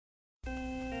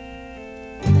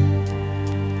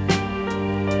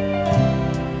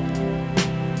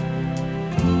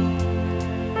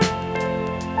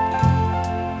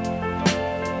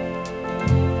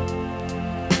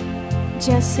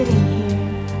just sitting here,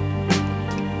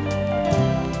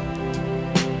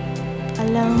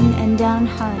 alone and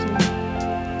downhearted.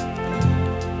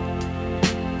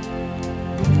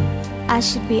 I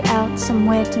should be out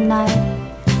somewhere tonight,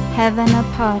 having a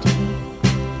party.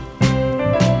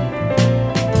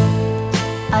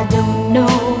 I don't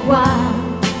know why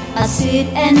I sit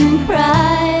and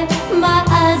cry, my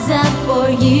eyes are for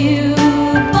you,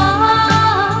 boy.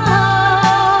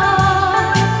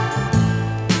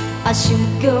 I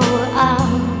should go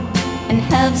out and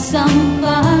have some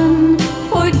fun,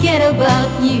 forget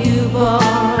about you, boy.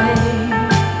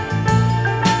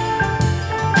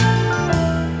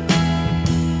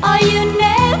 Are you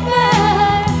never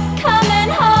coming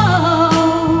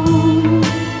home?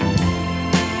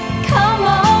 Come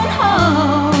on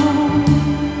home,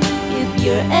 if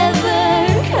you're ever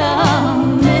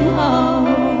coming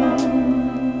home.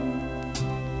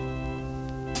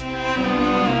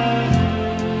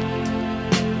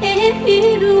 If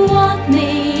you want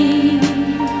me,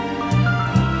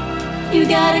 you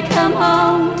gotta come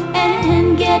home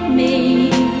and get me.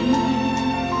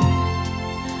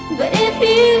 But if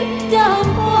you don't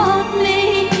want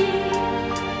me,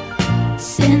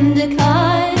 send a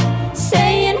card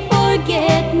saying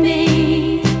forget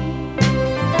me.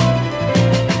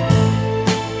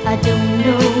 I don't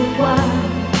know why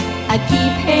I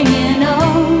keep hanging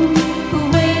on,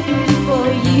 waiting for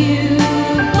you,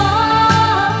 boy.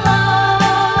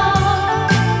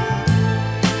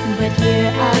 But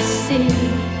here I see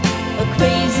a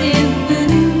crazy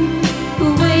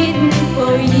fool waiting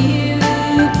for you,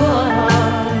 boy.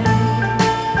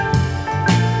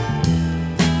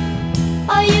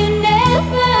 Are you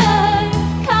never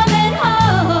coming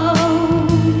home?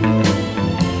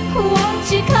 Won't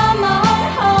you come on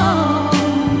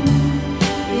home,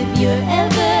 if you're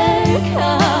ever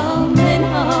coming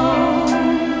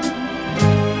home?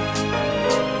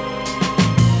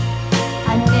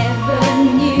 I never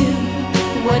knew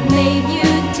what made you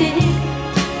tick,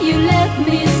 you left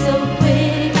me so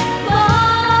quick,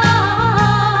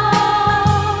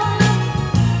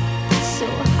 so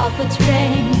hop a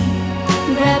train,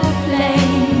 grab a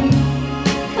plane,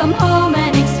 come home